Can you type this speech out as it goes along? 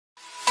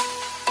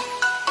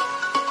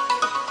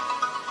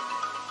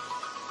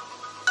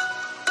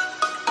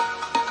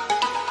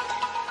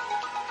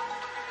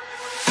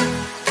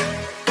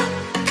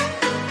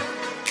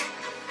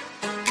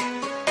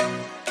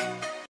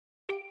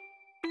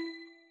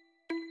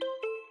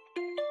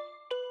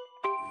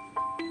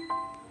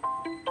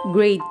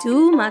Grade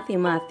 2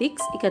 Mathematics,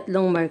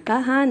 ikatlong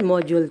markahan,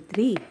 Module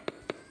 3.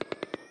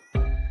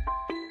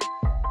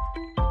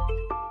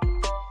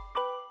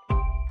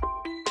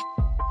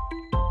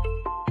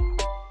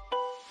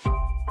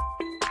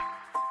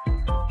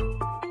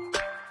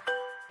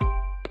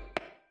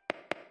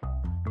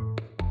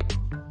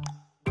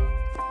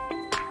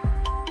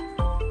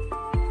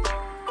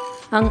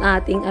 Ang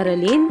ating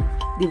aralin,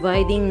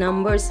 dividing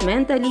numbers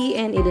mentally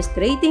and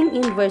illustrating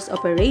inverse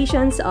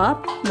operations of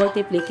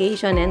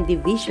multiplication and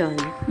division.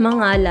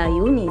 Mga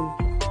layunin.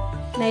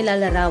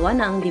 Nailalarawan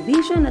na ang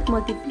division at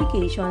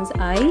multiplications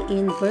ay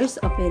inverse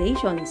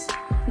operations.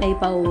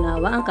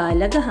 Naipaunawa ang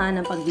kahalagahan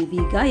ng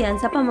pagbibigayan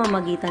sa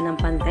pamamagitan ng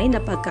pantay na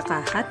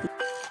pagkakahati.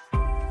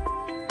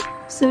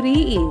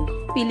 Suriin,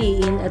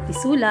 piliin at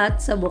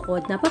isulat sa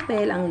bukod na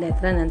papel ang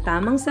letra ng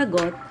tamang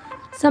sagot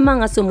sa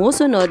mga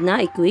sumusunod na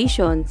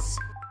equations.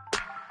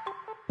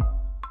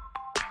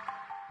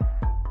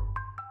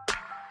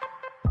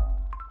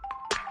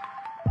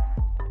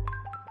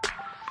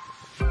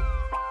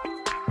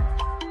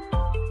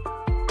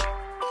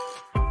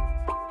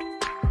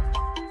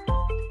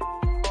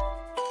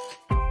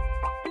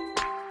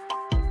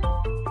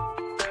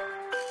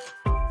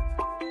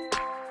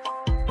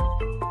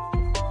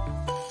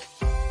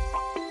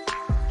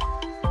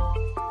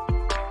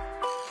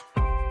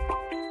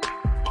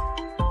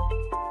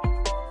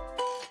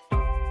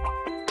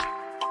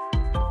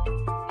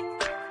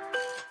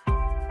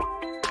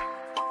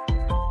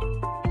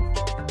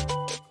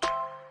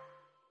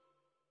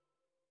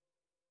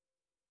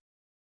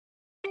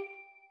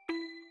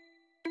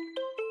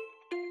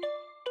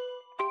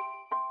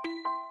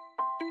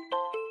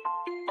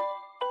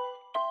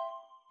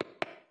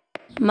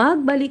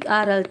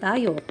 Magbalik-aral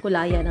tayo.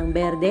 Kulayan ng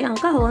berde ang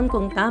kahon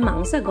kung tama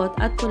ang sagot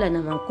at pula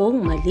naman kung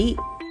mali.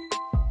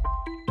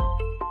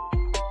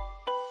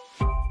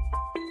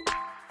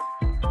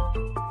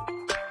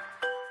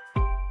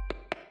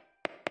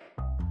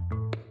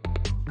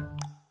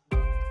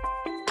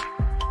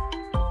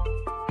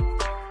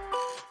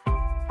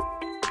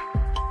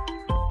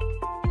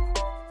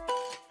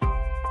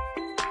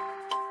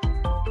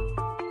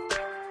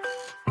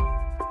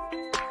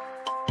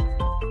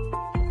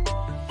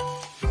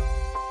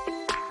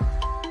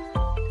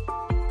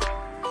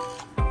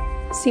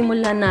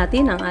 Simulan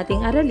natin ang ating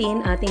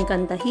aralin, ating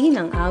kantahin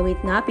ang awit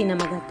na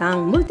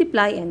pinamagatang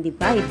Multiply and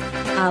Divide.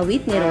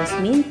 Awit ni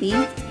Rosmin P.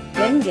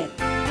 Benguet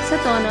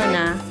sa tono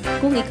na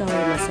Kung Ikaw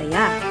ay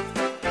Masaya.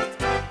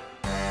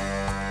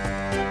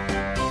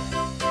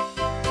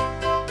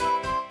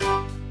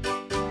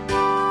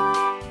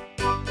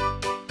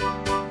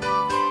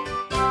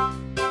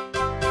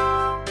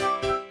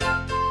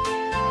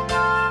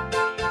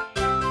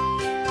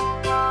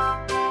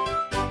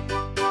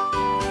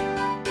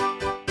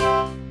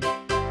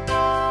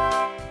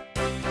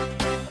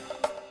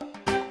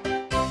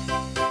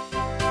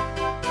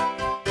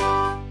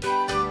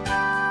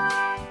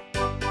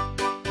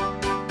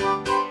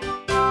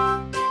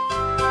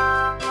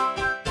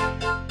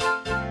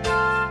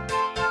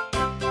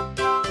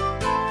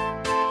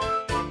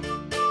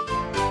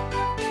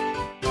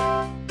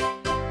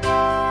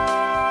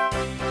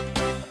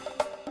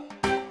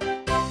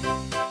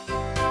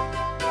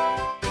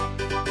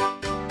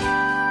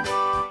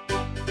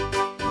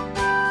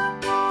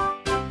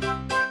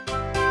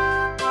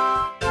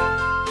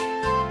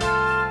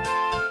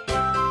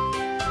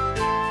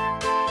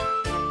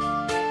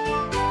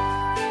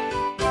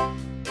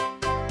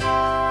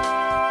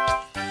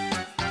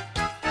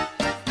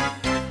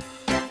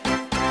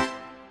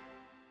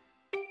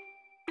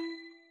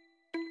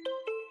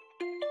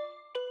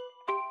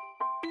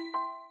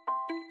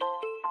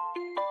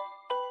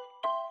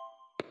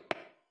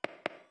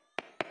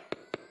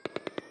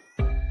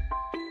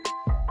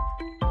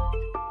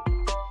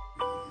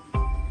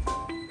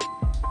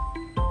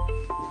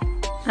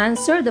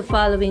 Answer the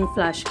following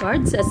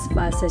flashcards as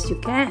fast as you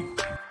can.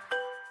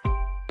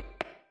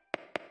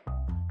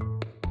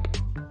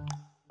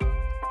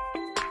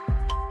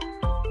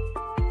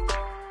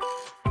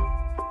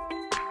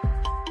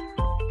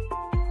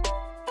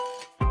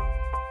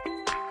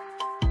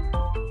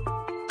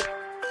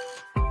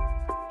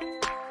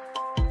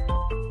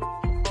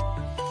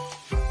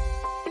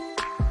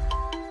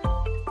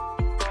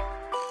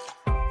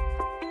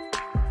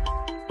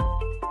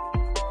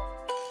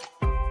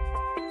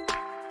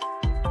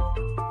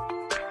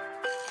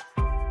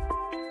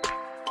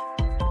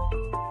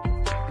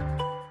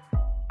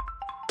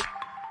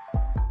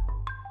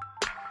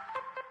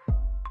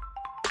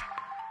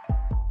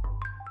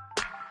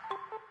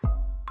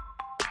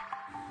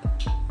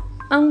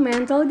 Ang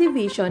mental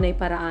division ay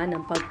paraan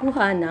ng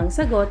pagkuha ng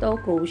sagot o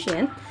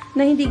quotient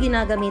na hindi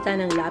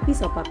ginagamitan ng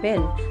lapis o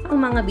papel. Ang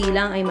mga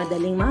bilang ay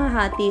madaling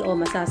mahahati o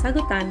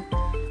masasagutan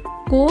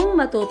kung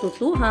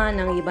matututuhan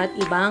ng iba't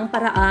ibang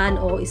paraan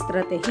o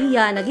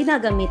estratehiya na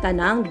ginagamitan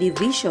ng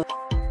division.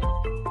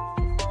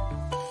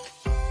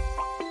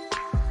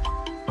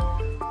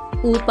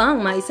 Upang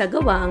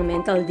maisagawa ang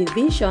mental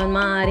division,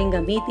 maaaring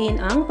gamitin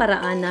ang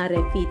paraan na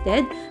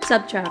repeated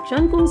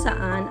subtraction kung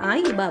saan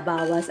ay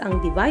ibabawas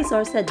ang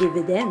divisor sa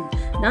dividend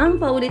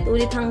ng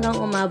paulit-ulit hanggang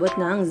umabot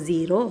ng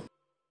 0.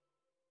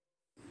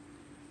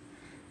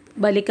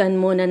 Balikan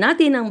muna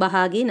natin ang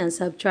bahagi ng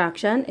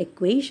subtraction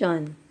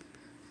equation.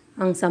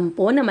 Ang 10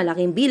 na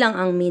malaking bilang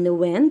ang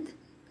minuend,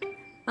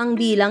 ang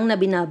bilang na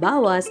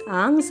binabawas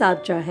ang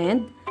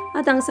subtrahend,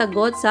 at ang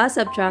sagot sa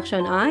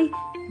subtraction ay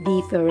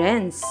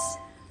difference.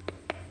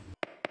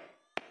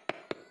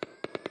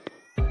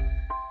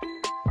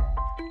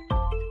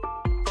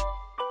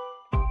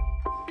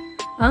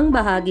 Ang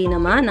bahagi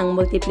naman ng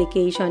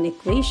multiplication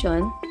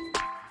equation,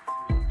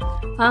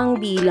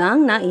 ang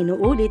bilang na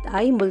inuulit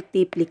ay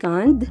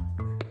multiplicand,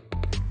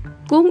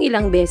 kung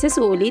ilang beses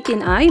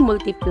uulitin ay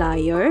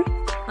multiplier,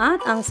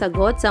 at ang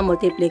sagot sa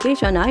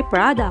multiplication ay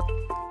product.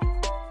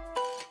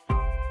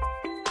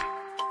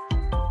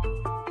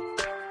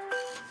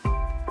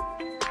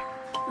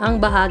 Ang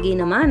bahagi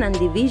naman ng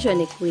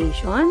division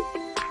equation,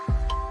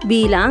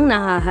 bilang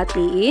na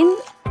hahatiin,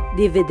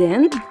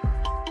 dividend,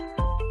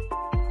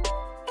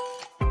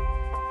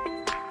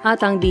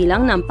 at ang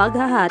bilang ng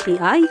paghahati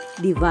ay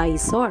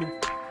divisor.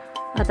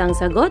 At ang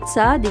sagot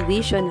sa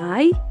division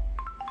ay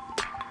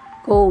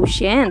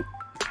quotient.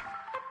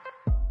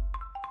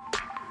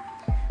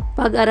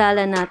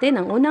 Pag-aralan natin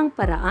ang unang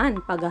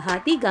paraan,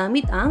 paghahati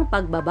gamit ang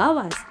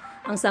pagbabawas.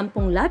 Ang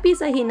 10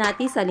 lapis ay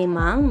hinati sa 5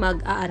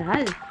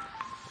 mag-aaral.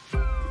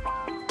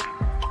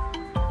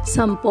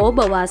 10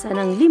 bawasan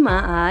ng 5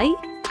 ay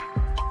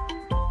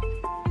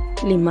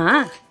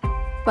 5.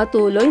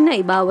 Patuloy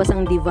na ibawas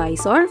ang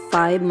divisor,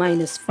 5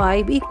 minus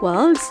 5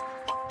 equals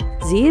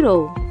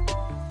 0.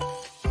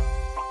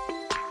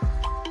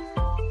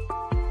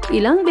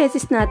 Ilang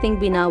beses nating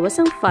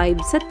binawas ang 5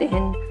 sa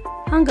 10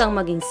 hanggang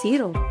maging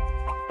 0?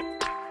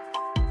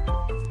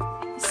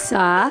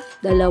 Sa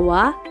 2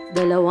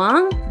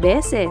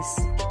 beses.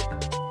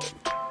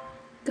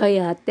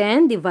 Kaya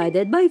 10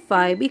 divided by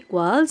 5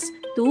 equals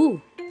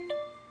 2.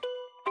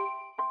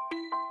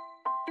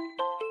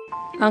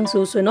 Ang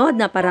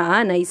susunod na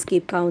paraan ay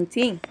skip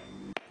counting.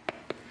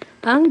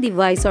 Ang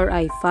divisor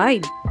ay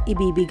 5.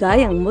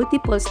 Ibibigay ang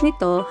multiples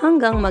nito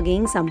hanggang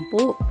maging 10.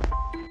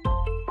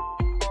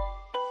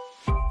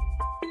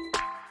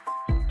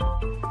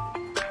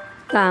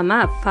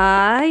 Tama,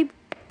 5,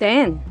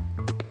 10.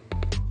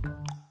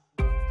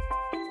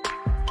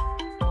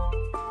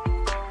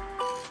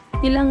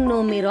 Ilang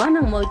numero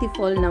ng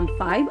multiple ng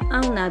 5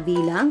 ang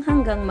nabilang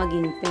hanggang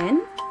maging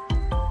 10?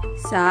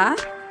 Sa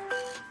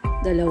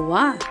 2.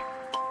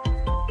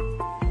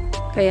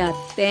 Kaya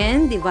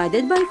 10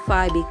 divided by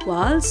 5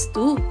 equals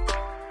 2.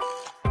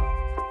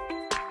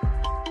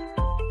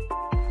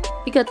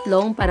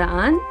 Ikatlong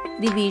paraan,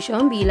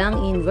 division bilang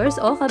inverse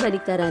o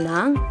kabaliktaran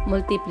ng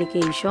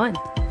multiplication.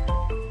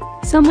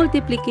 Sa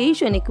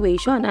multiplication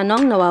equation,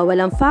 anong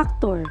nawawalang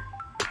factor?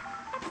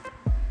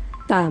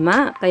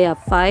 Tama, kaya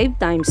 5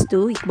 times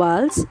 2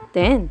 equals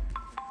 10.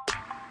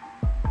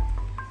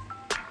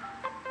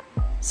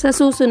 Sa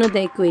susunod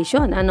na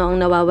equation, ano ang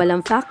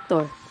nawawalang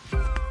factor?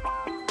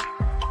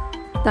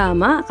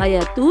 Tama,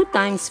 kaya 2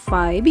 times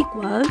 5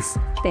 equals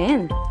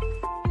 10.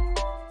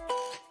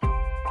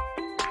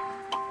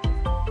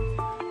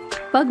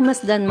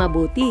 Pagmasdan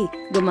mabuti,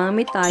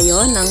 gumamit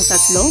tayo ng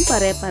 3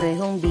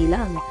 pare-parehong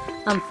bilang.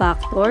 Ang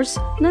factors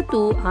na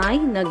 2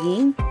 ay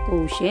naging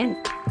quotient.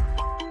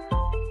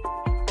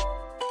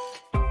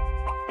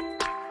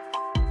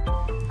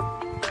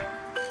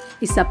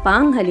 Isa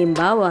pang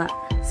halimbawa,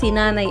 si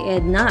Nanay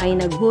Edna ay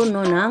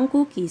naghurno ng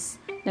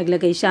cookies.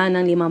 Naglagay siya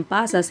ng 5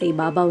 pasas sa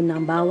ibabaw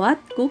ng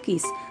bawat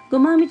cookies.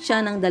 Gumamit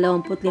siya ng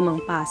 25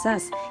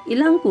 pasas.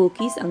 Ilang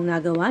cookies ang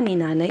nagawa ni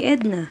Nanay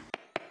Edna?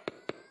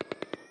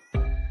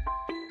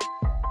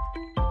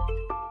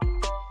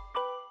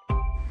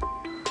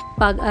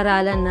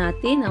 Pag-aralan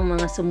natin ang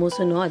mga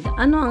sumusunod.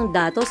 Ano ang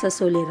datos sa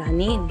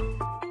suliranin?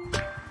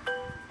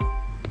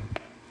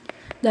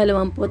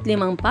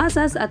 25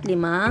 pasas at 5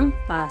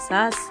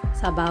 pasas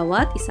sa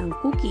bawat isang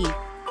cookie.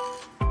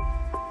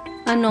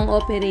 Anong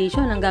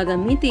operation ang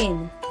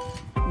gagamitin?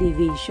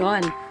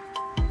 Division.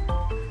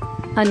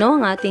 Ano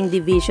ang ating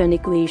division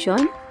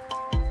equation?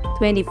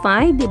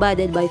 25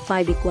 divided by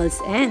 5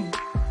 equals n.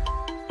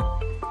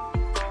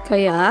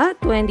 Kaya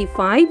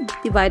 25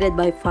 divided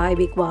by 5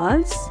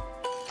 equals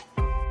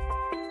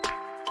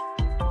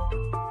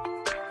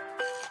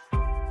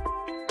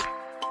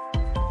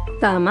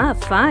tama,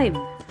 5.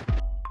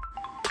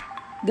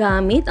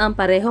 Gamit ang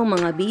parehong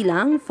mga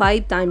bilang,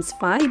 5 times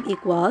 5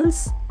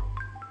 equals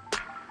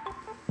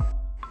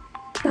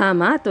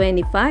tama,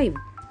 25.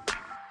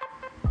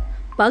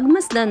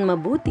 Pagmasdan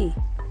mabuti.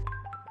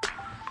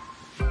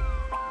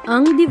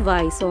 Ang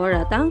divisor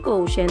at ang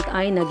quotient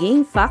ay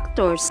naging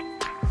factors.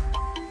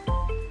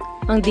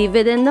 Ang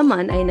dividend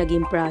naman ay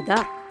naging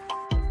product.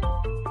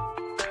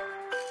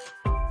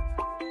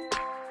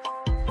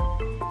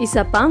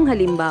 Isa pang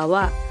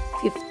halimbawa,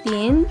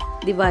 15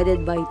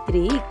 divided by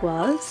 3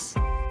 equals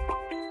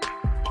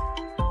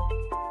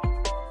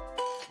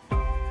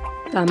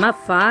tama,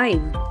 5.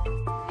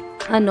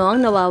 Ano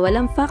ang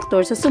nawawalang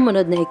factor sa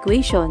sumunod na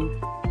equation?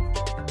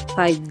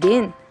 5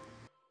 din.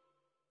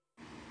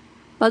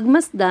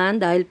 Pagmasdan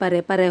dahil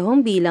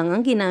pare-parehong bilang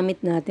ang ginamit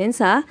natin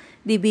sa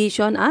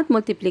division at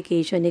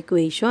multiplication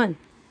equation.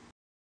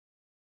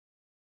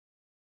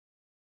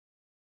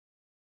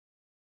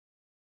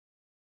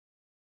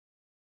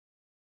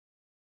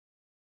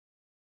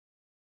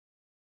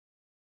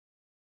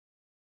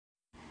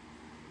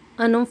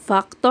 Anong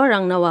factor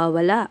ang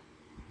nawawala?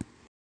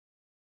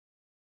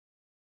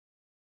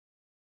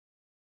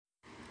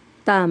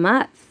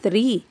 Tama,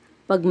 3.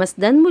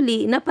 Pagmasdan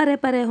muli na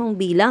pare-parehong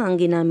bilang ang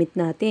ginamit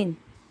natin.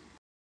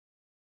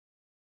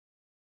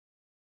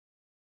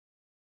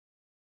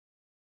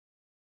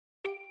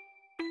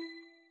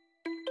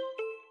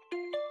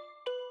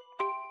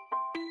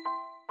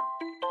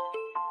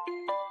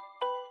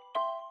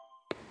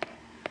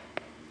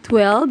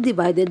 Twelve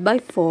divided by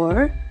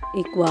 4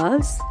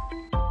 equals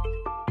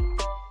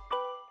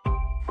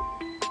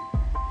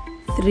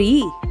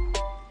 3.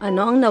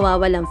 Ano ang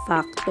nawawalang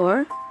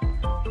factor?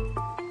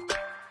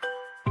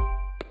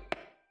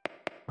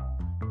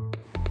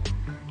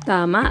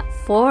 Tama,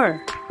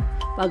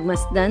 4.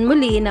 Pagmasdan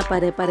muli na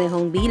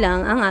pare-parehong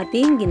bilang ang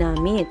ating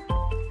ginamit.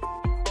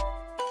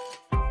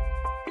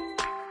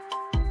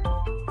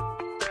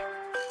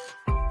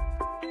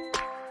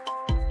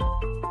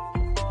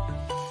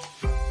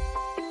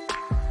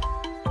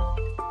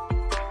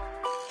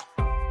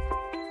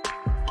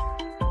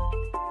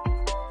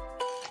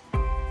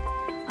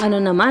 Ano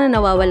naman ang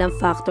nawawalang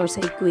factor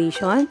sa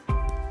equation?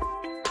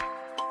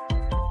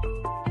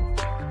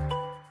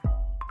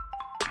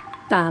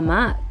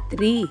 Tama,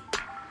 3.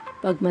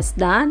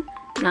 Pagmasdan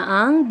na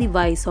ang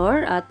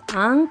divisor at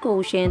ang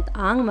quotient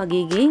ang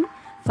magiging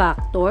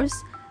factors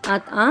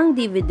at ang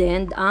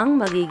dividend ang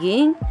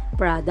magiging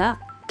product.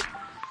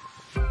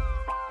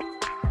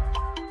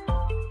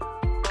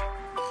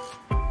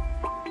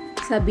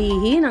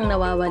 Sabihin ang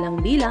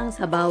nawawalang bilang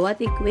sa bawat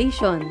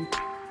equation.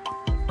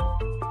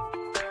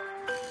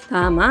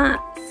 Tama,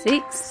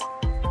 6.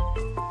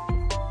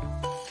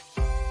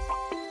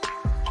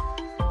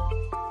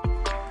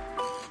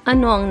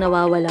 Ano ang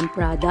nawawalang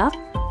product?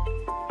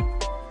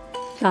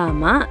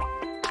 Tama.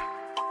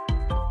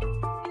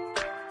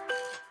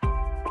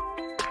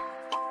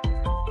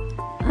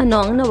 Ano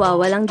ang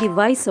nawawalang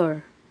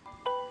divisor?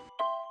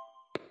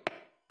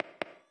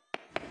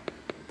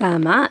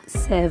 Tama,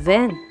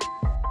 7.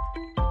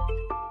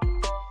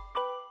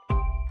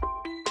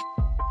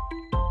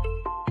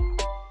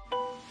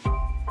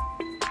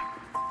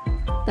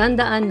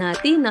 Tandaan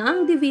natin na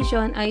ang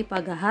division ay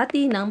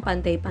paghahati ng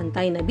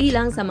pantay-pantay na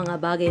bilang sa mga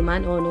bagay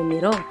man o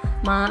numero.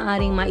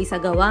 Maaaring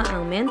maisagawa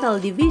ang mental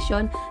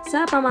division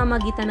sa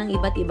pamamagitan ng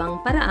iba't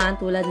ibang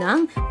paraan tulad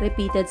ng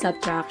repeated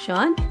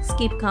subtraction,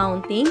 skip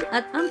counting,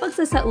 at ang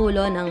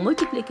pagsasaulo ng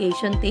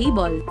multiplication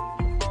table.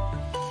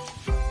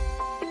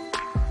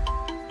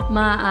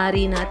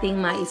 Maaari nating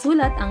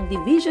maisulat ang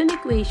division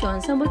equation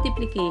sa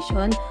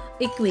multiplication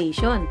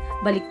equation.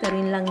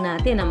 Baliktarin lang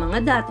natin ang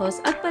mga datos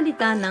at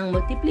palitan ng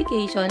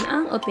multiplication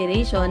ang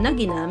operation na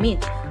ginamit.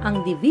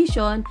 Ang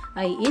division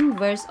ay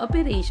inverse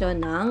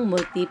operation ng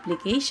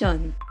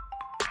multiplication.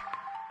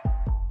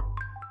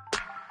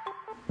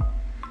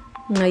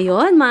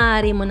 Ngayon,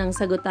 maaari mo nang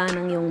sagutan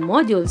ang iyong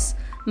modules.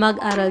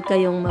 Mag-aral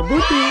kayong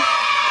mabuti